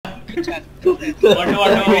Auto.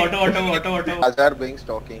 Azhar being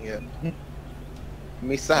stalking here.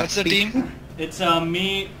 Missa. What's the team? It's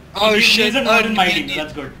me. Oh shit! Isn't more than my team.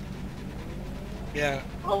 That's good. Yeah.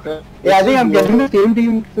 Okay. Yeah, I think I'm getting the same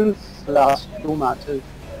team since last 2 matches.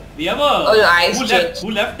 We have a. Oh, no,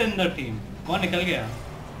 who left in the team? कौन निकल गया?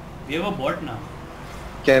 We have a bot now.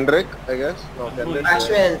 Kendrick, I guess. No, Kendrick.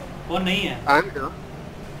 Ashwin. कौन नहीं है? I'm here.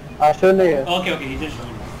 Ashwin is here. Okay, he just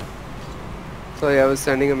joined. Sorry, I was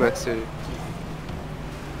sending a message.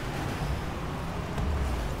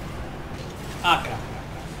 Ah, crap.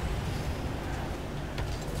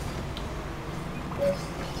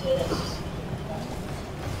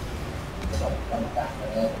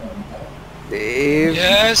 Dave.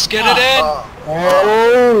 Yes, get it in.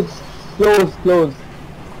 Oh, close.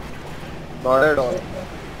 Not at all.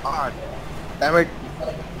 Ah, damn it.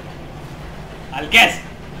 I'll guess.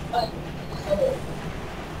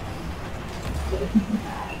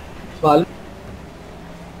 Ball.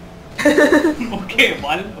 Okay,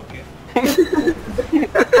 ball. Okay.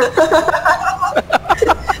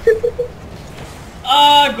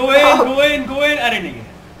 Go in. अरे नहीं.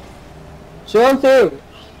 Show and save.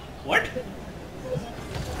 What?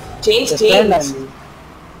 Change.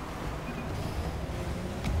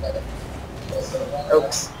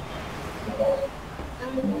 Oops.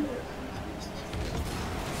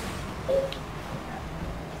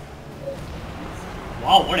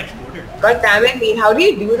 Wow, what exploded? God damn it, Neil. How do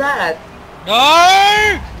you do that?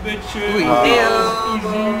 No! Bitches.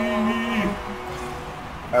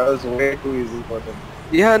 That was way too easy for them.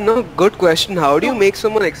 Yeah, no, good question. How do you make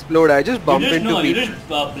someone explode? I just bump into people. You just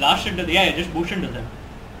blast into them. Yeah, you just boost into them.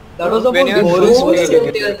 That was When you're boring. full Boost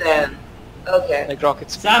speed, into them. Okay. like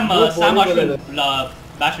rockets. Sam boring Ashwin level.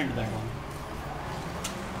 bash into that one.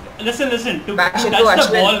 Listen. To Bash touch into the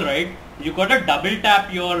Ashwin. ball, right? You gotta double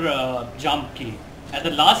tap your jump key at the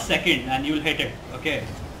last second, and you'll hit it. Okay.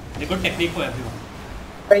 It's a good technique for everyone.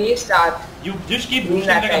 When you start. You just keep Doing boosting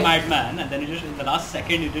that like a right. madman, and then you just in the last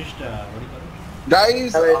second you just what do you call it?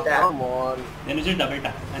 Guys, Double tap. come on. Then you just double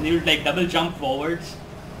tap, and you'll like double jump forwards,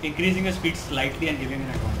 increasing your speed slightly and giving you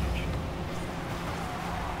an advantage.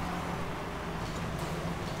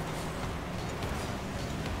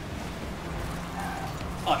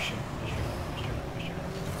 Oh shit.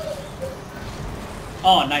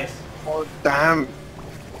 Oh, nice. Oh, damn.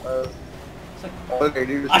 It's like,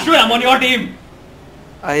 Already. Ashwin, I'm on your team.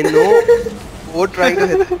 I know. We're trying to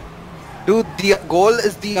hit. Dude, the goal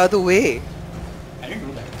is the other way. I didn't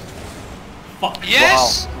do that. Fuck.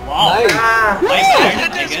 Yes! Wow. Nice. Ah. Nice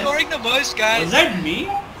hand, I He's guess. scoring the most, guys. Was that me?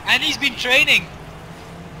 And he's been training.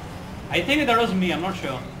 I think that was me. I'm not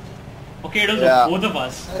sure. Okay, it was Yeah. both of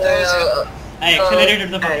us. Uh, I accelerated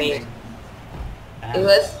the fucking Annie. thing. It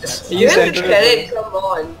was just You give him said the it. credit, come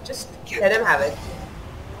on. Just let him have it.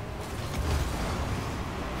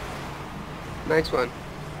 Nice one.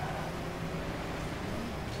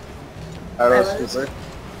 That was I was- stupid.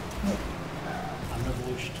 I'm not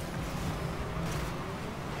pushed.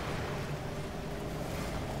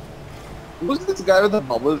 Who's this guy with the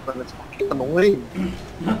bubbles, man? It's fucking annoying.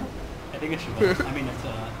 I think it's Shiva. I mean, it's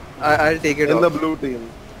I'll take it In the off. blue team.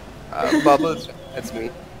 Bubbles, that's me.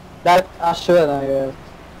 That Ashwin, I guess.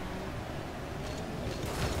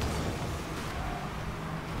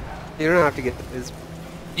 You don't have to get this.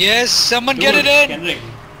 Yes, someone Dude, get it in. Kendrick.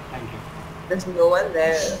 Thank you. There's no one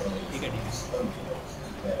there. Take it easy.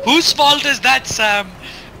 Whose fault is that, Sam?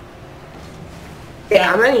 Hey,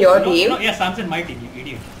 I'm on your No, team. No, yeah, Sam's in my team, you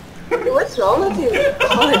idiot. What's wrong with you? God. I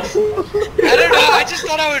don't know, I just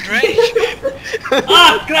thought I would rage.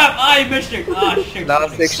 Ah, crap! I missed it. Ah, shit.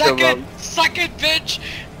 Last six Suck to it, one. suck it, bitch.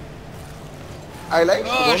 I like Oh,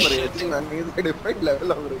 Shubham shit. raging, man. He's a different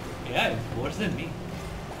level of raging. Yeah, it's worse than me.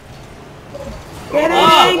 Get in,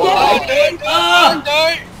 Ah, get in. Ah!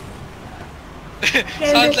 No.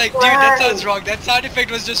 Sounds like, dude, that sounds wrong. That sound effect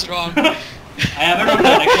was just wrong. I have it on the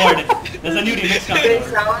record. There's a new remix coming It out.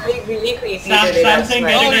 sounds like really creepy Sam today, that's saying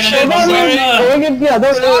why. get Oh, it shit, in I'm and sorry. Going it the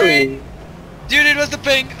other Sorry. way. Dude, it was the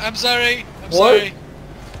ping. I'm sorry. I'm What? sorry.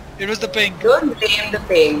 It was the ping. Don't blame the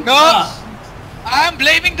ping. No! Ah, I'm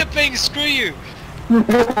blaming the ping. Screw you.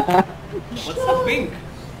 what's the pink?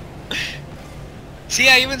 See,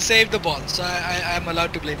 I even saved the ball, so I'm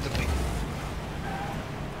allowed to blame the ping.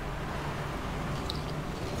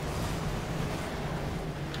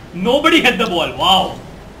 Nobody hit the ball. Wow.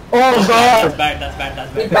 Oh That's god. bad. That's bad.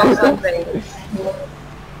 That's We bad. found something.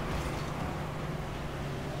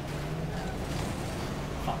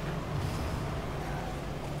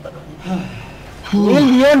 Neil,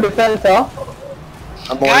 he on defense, huh?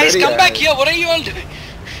 I'm Guys, already come back ahead. here. What are you all doing?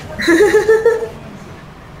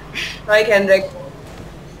 Hi, Kendrick.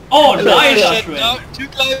 Oh, nice, Shit, Ashwin. no, too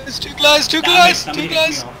close, too close, too Damn it, close, somebody too hit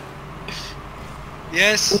me close. off.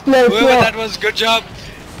 Yes, It's close, whoever yeah. that was, good job.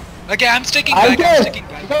 Okay, I'm sticking I'll back, I'm get. sticking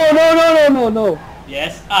back. No.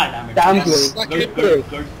 Yes. Ah, damn it. Damn Yes, close. suck Good, it. good,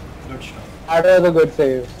 good, good stuff. That was a good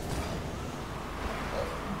save.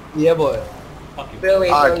 Yeah, boy. Fuck you. Really?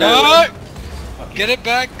 Ah, so No! Fuck you. Get it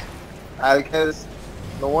back. I'll guess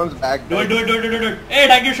no one's back. Do it, there. do it, do it, do it, do it. Hey,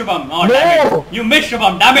 thank you, Shubham. Oh, No! damn it. You missed,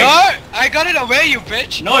 Shubham. Damn it. No! I got it away, you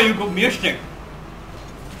bitch! No, you missed it.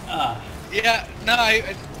 Ah. Yeah, no,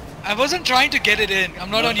 I wasn't trying to get it in. I'm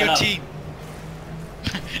not No, on your shut up. team.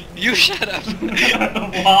 You shut up.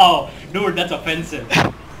 Wow, dude, that's offensive.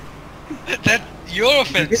 That you're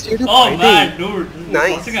offensive. Oh man, dude, you're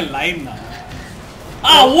Nice. crossing a line now.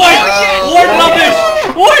 Ah, what? yes! What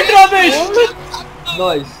rubbish? What rubbish?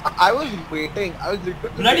 Nice. I was waiting. I was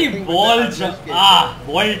literally Bloody waiting for ball that jump. just came. Ah,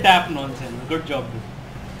 ball tap nonsense. Good job, dude.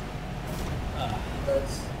 Ah. Good.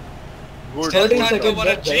 Still 13 can't go seconds what a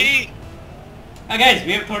left, right? G. Guys,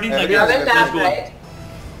 we have 13 seconds. Yeah, Double Let's tap, go. right?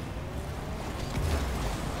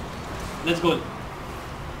 Let's go.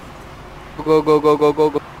 Go,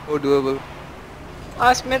 doable.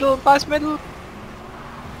 Pass middle, pass middle.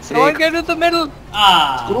 Sick. Go and get to the middle.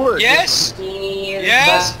 Ah. Good. Yes! Yes.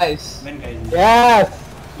 Yes! Nice. Win, guys. Yes.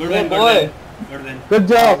 Good Yeah, win, boy. good win. Good win. Good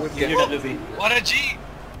job. GGWP. What a G.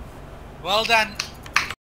 Well done.